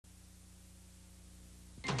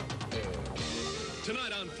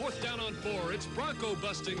Tonight on 4th Down on 4, it's Bronco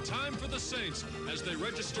busting time for the Saints as they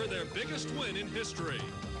register their biggest win in history.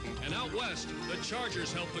 And out west, the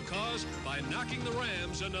Chargers help the cause by knocking the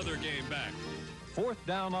Rams another game back. 4th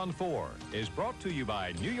Down on 4 is brought to you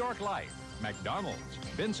by New York Life, McDonald's,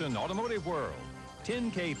 Benson Automotive World,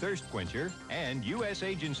 10K Thirst Quencher, and U.S.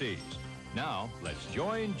 agencies. Now, let's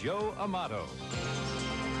join Joe Amato.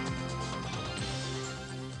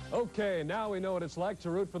 Okay, now we know what it's like to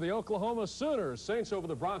root for the Oklahoma Sooners. Saints over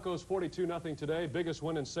the Broncos 42-0 today. Biggest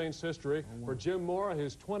win in Saints history. For Jim Mora,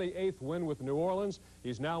 his 28th win with New Orleans.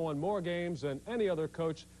 He's now won more games than any other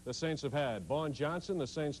coach the Saints have had. Vaughan Johnson, the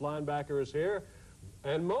Saints linebacker, is here.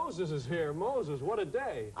 And Moses is here. Moses, what a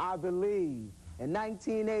day. I believe. In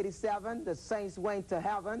 1987, the Saints went to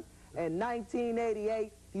heaven. In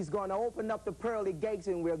 1988, he's going to open up the pearly gates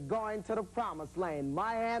and we're going to the promised land.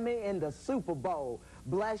 Miami in the Super Bowl.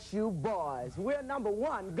 Bless you, boys. We're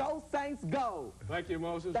 #1. Go, Saints, go. Thank you,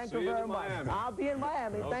 Moses. Thank you very much. Miami. I'll be in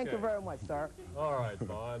Miami. Okay. Thank you very much, sir. All right,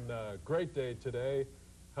 Vaughan. Great day today.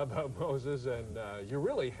 How about Moses? And you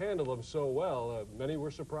really handled them so well. Many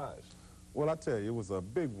were surprised. Well, I tell you, it was a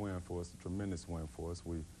big win for us, a tremendous win for us.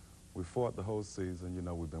 We fought the whole season. You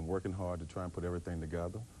know, we've been working hard to try and put everything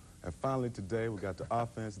together. And finally today, we got the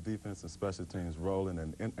offense, defense, and special teams rolling,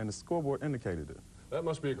 and the scoreboard indicated it. That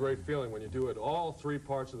must be a great feeling when you do it all three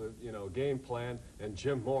parts of the game plan. And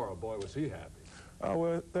Jim Mora, boy, was he happy.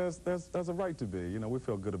 Well, there's a right to be. You know, we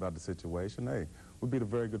feel good about the situation. Hey, we beat a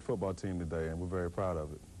very good football team today, and we're very proud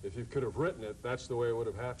of it. If you could have written it, that's the way it would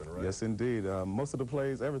have happened, right? Yes, indeed. Most of the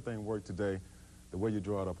plays, everything worked today the way you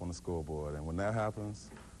draw it up on the scoreboard. And when that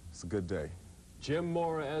happens, it's a good day. Jim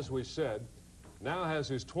Mora, as we said, now has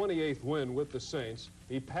his 28th win with the Saints.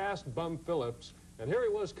 He passed Bum Phillips, and here he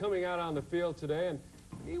was coming out on the field today, and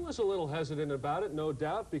he was a little hesitant about it, no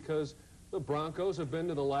doubt, because the Broncos have been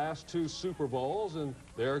to the last 2 Super Bowls, and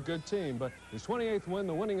they're a good team. But his 28th win,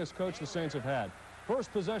 the winningest coach the Saints have had.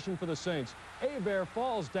 First possession for the Saints. Hebert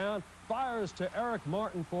falls down, fires to Eric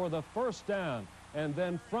Martin for the first down. And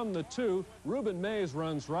then from the 2, Ruben Mays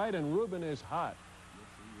runs right, and Ruben is hot.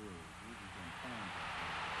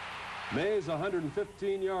 Mays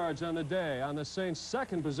 115 yards on the day. On the Saints'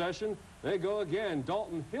 second possession, they go again.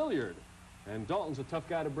 Dalton Hilliard. And Dalton's a tough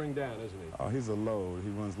guy to bring down, isn't he? Oh, he's a load. He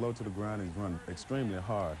runs low to the ground. He's run extremely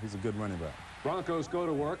hard. He's a good running back. Broncos go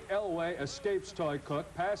to work. Elway escapes Toy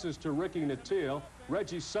Cook, passes to Ricky Nattil.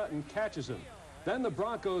 Reggie Sutton catches him. Then the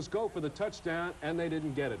Broncos go for the touchdown, and they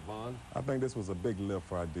didn't get it, Vaughan. I think this was a big lift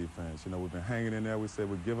for our defense. You know, we've been hanging in there. We said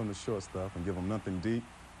we'd give them the short stuff and give them nothing deep,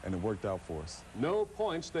 and it worked out for us. No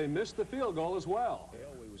points. They missed the field goal as well.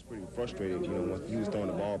 Elway was pretty frustrated, you know, when he was throwing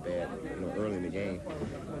the ball bad, you know, early in the game.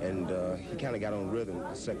 And he kind of got on rhythm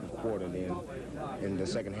the second quarter. Then in the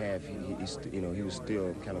second half, he was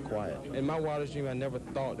still kind of quiet. In my wildest dream, I never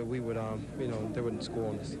thought that we would, they wouldn't score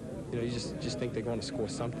on us. You know, you just think they're going to score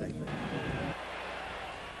something.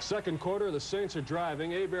 Second quarter, the Saints are driving.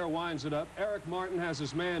 Hebert winds it up. Eric Martin has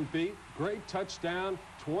his man beat. Great touchdown,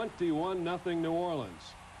 21-0 New Orleans.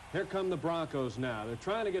 Here come the Broncos now. They're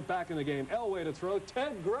trying to get back in the game. Elway to throw.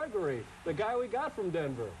 Ted Gregory, the guy we got from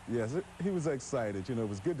Denver. Yes, he was excited. You know, it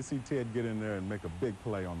was good to see Ted get in there and make a big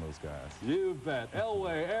play on those guys. You bet.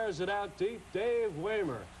 Elway airs it out deep. Dave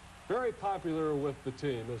Waymer, very popular with the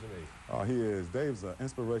team, isn't he? Oh, he is. Dave's an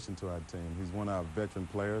inspiration to our team. He's one of our veteran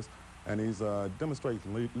players, and he's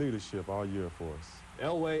demonstrating leadership all year for us.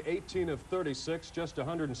 Elway, 18 of 36, just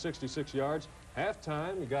 166 yards.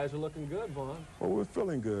 Halftime, you guys are looking good, Vaughan. Well, we're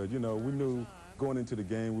feeling good. You know, we knew going into the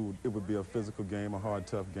game it would be a physical game, a hard,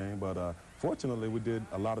 tough game. But fortunately, we did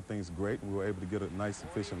a lot of things great, and we were able to get a nice,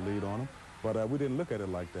 efficient lead on them. But we didn't look at it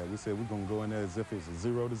like that. We said we're going to go in there as if it was a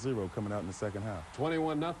 0-0 coming out in the second half.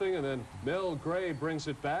 21-0, and then Mel Gray brings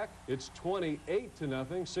it back. It's 28-0,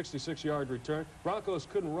 66-yard return. Broncos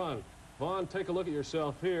couldn't run. Vaughan, take a look at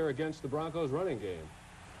yourself here against the Broncos running game.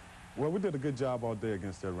 Well, we did a good job all day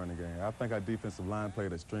against their running game. I think our defensive line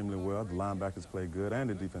played extremely well. The linebackers played good,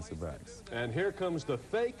 and the defensive backs. And here comes the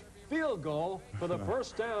fake field goal for the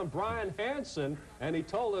first down, Brian Hansen, and he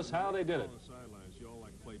told us how they did it.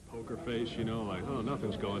 Poker face, you know, like, oh,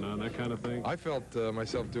 nothing's going on, that kind of thing. I felt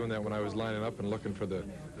myself doing that when I was lining up and looking for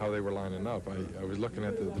how they were lining up. I was looking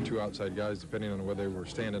at the 2 outside guys, depending on whether they were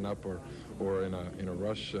standing up or in a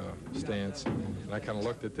rush stance. And I kind of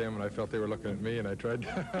looked at them, and I felt they were looking at me, and I tried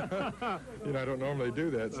to, you know, I don't normally do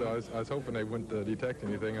that, so I was hoping they wouldn't detect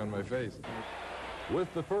anything on my face.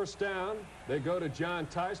 With the first down, they go to John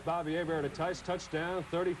Tice, Bobby Hebert to Tice, touchdown,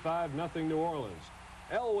 35-0 New Orleans.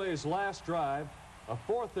 Elway's last drive, a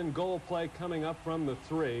 4th and goal play coming up from the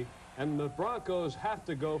 3, and the Broncos have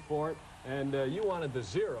to go for it, and you wanted the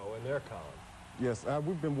 0 in their column. Yes,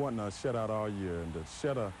 we've been wanting a shutout all year, and to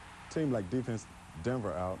shut a team like defense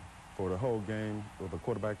Denver out for the whole game with a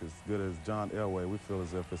quarterback as good as John Elway, we feel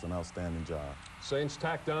as if it's an outstanding job. Saints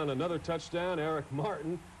tacked on another touchdown. Eric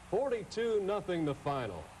Martin, 42-0 the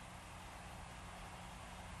final.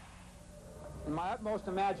 In my utmost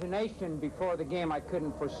imagination before the game, I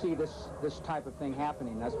couldn't foresee this type of thing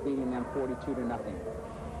happening, us beating them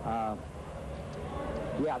 42-0.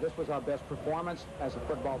 Yeah, this was our best performance as a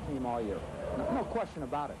football team all year. No question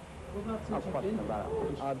about it. No question about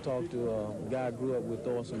it. I talked to a guy I grew up with,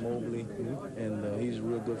 Thorson Mobley, and he's a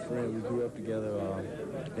real good friend. We grew up together,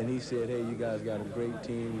 and he said, hey, you guys got a great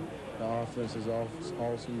team. The offense is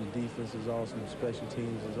awesome. The defense is awesome. Special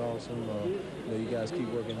teams is awesome. You guys keep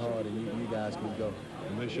working hard, and you guys can go.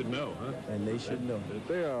 And they should know, huh? And they should know.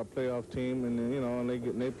 They are a playoff team, and and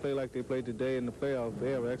they play like they played today in the playoffs.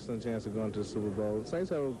 They have an excellent chance of going to the Super Bowl. The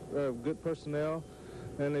Saints have good personnel,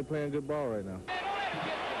 and they're playing good ball right now.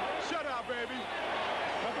 Shutout, baby.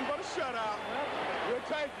 Nothing but a shutout. We'll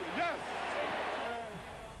take it. Yes.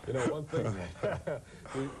 You know, one thing,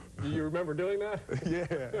 you remember doing that?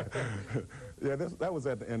 Yeah, that was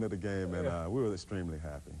at the end of the game, and we were extremely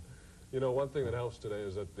happy. You know, one thing that helps today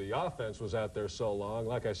is that the offense was out there so long.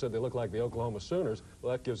 Like I said, they look like the Oklahoma Sooners.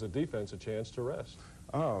 Well, that gives the defense a chance to rest.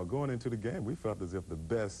 Oh, going into the game, we felt as if the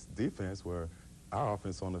best defense were our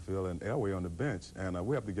offense on the field and Elway on the bench. And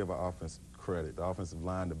we have to give our offense credit. The offensive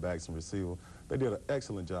line, the backs and receiver, they did an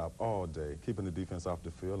excellent job all day, keeping the defense off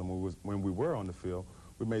the field. And when we were on the field,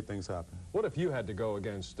 we made things happen. What if you had to go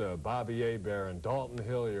against Bobby Hebert and Dalton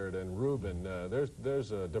Hilliard and Rubin?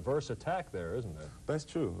 There's a diverse attack there, isn't there? That's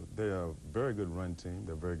true. They're a very good run team.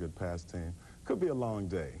 They're a very good pass team. Could be a long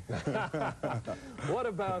day. What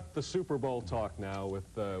about the Super Bowl talk now,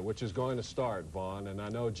 which is going to start, Vaughan? And I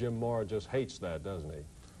know Jim Moore just hates that, doesn't he?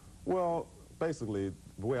 Well, basically,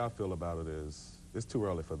 the way I feel about it is it's too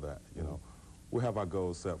early for that, you know. We have our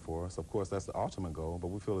goals set for us. Of course, that's the ultimate goal, but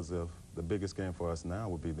we feel as if the biggest game for us now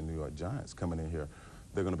would be the New York Giants coming in here.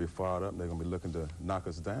 They're going to be fired up. They're going to be looking to knock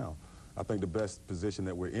us down. I think the best position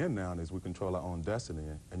that we're in now is we control our own destiny,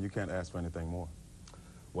 and you can't ask for anything more.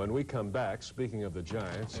 When we come back, speaking of the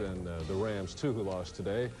Giants and the Rams, too, who lost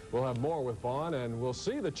today, we'll have more with Vaughan, and we'll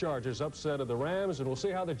see the Chargers upset of the Rams, and we'll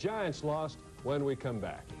see how the Giants lost when we come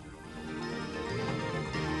back.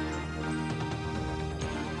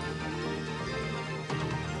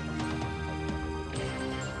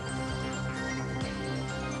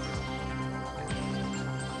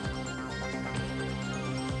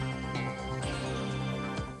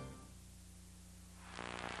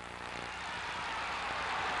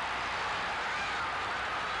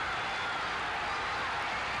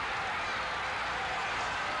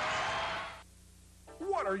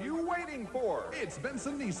 What are you waiting for? It's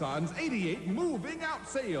Benson Nissan's 88 Moving Out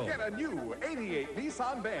Sale. Get a new 88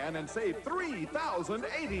 Nissan van and save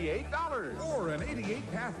 $3,088. Or an 88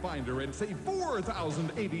 Pathfinder and save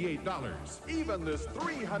 $4,088. Even this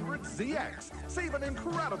 300ZX. Save an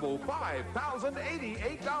incredible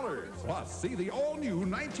 $5,088. Plus, see the all-new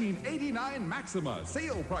 1989 Maxima.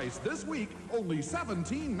 Sale price this week, only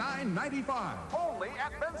 $17,995. Only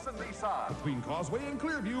at Benson Nissan. Between Causeway and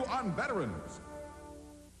Clearview on Veterans.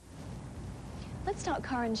 Let's talk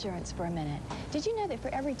car insurance for a minute. Did you know that for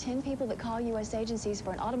every 10 people that call U.S. agencies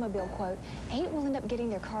for an automobile quote, 8 will end up getting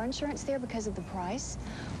their car insurance there because of the price?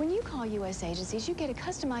 When you call U.S. agencies, you get a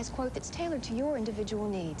customized quote that's tailored to your individual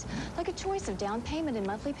needs, like a choice of down payment and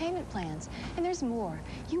monthly payment plans. And there's more.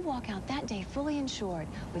 You walk out that day fully insured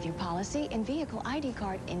with your policy and vehicle ID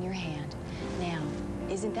card in your hand. Now,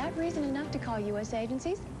 isn't that reason enough to call U.S.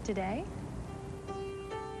 agencies today?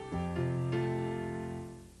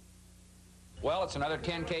 Well, it's another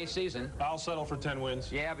 10K season. I'll settle for 10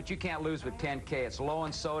 wins. Yeah, but you can't lose with 10K. It's low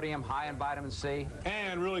in sodium, high in vitamin C.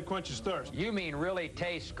 And really quenches thirst. You mean really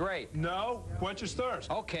tastes great? No, quenches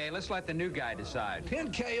thirst. Okay, let's let the new guy decide.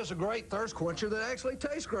 10K is a great thirst quencher that actually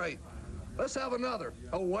tastes great. Let's have another.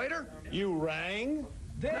 Oh, waiter? You rang?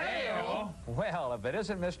 Dale! Well, if it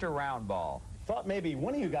isn't Mr. Roundball. Thought maybe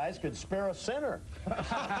one of you guys could spare a center.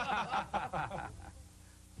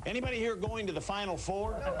 Anybody here going to the Final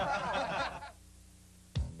Four?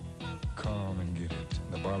 Come and get it.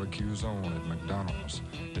 The barbecue's on at McDonald's.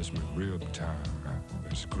 It's McRib time.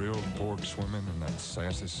 There's grilled pork swimming in that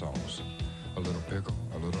sassy sauce. A little pickle,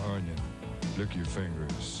 a little onion. Lick your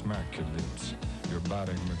fingers, smack your lips. You're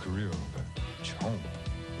biting McRib. Chomp.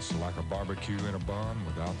 It's like a barbecue in a bun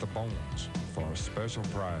without the bones. For a special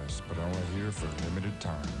price, but only here for a limited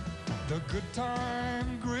time. The good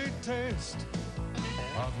time, great taste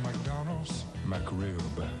of McDonald's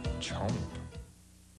McRib. Chomp.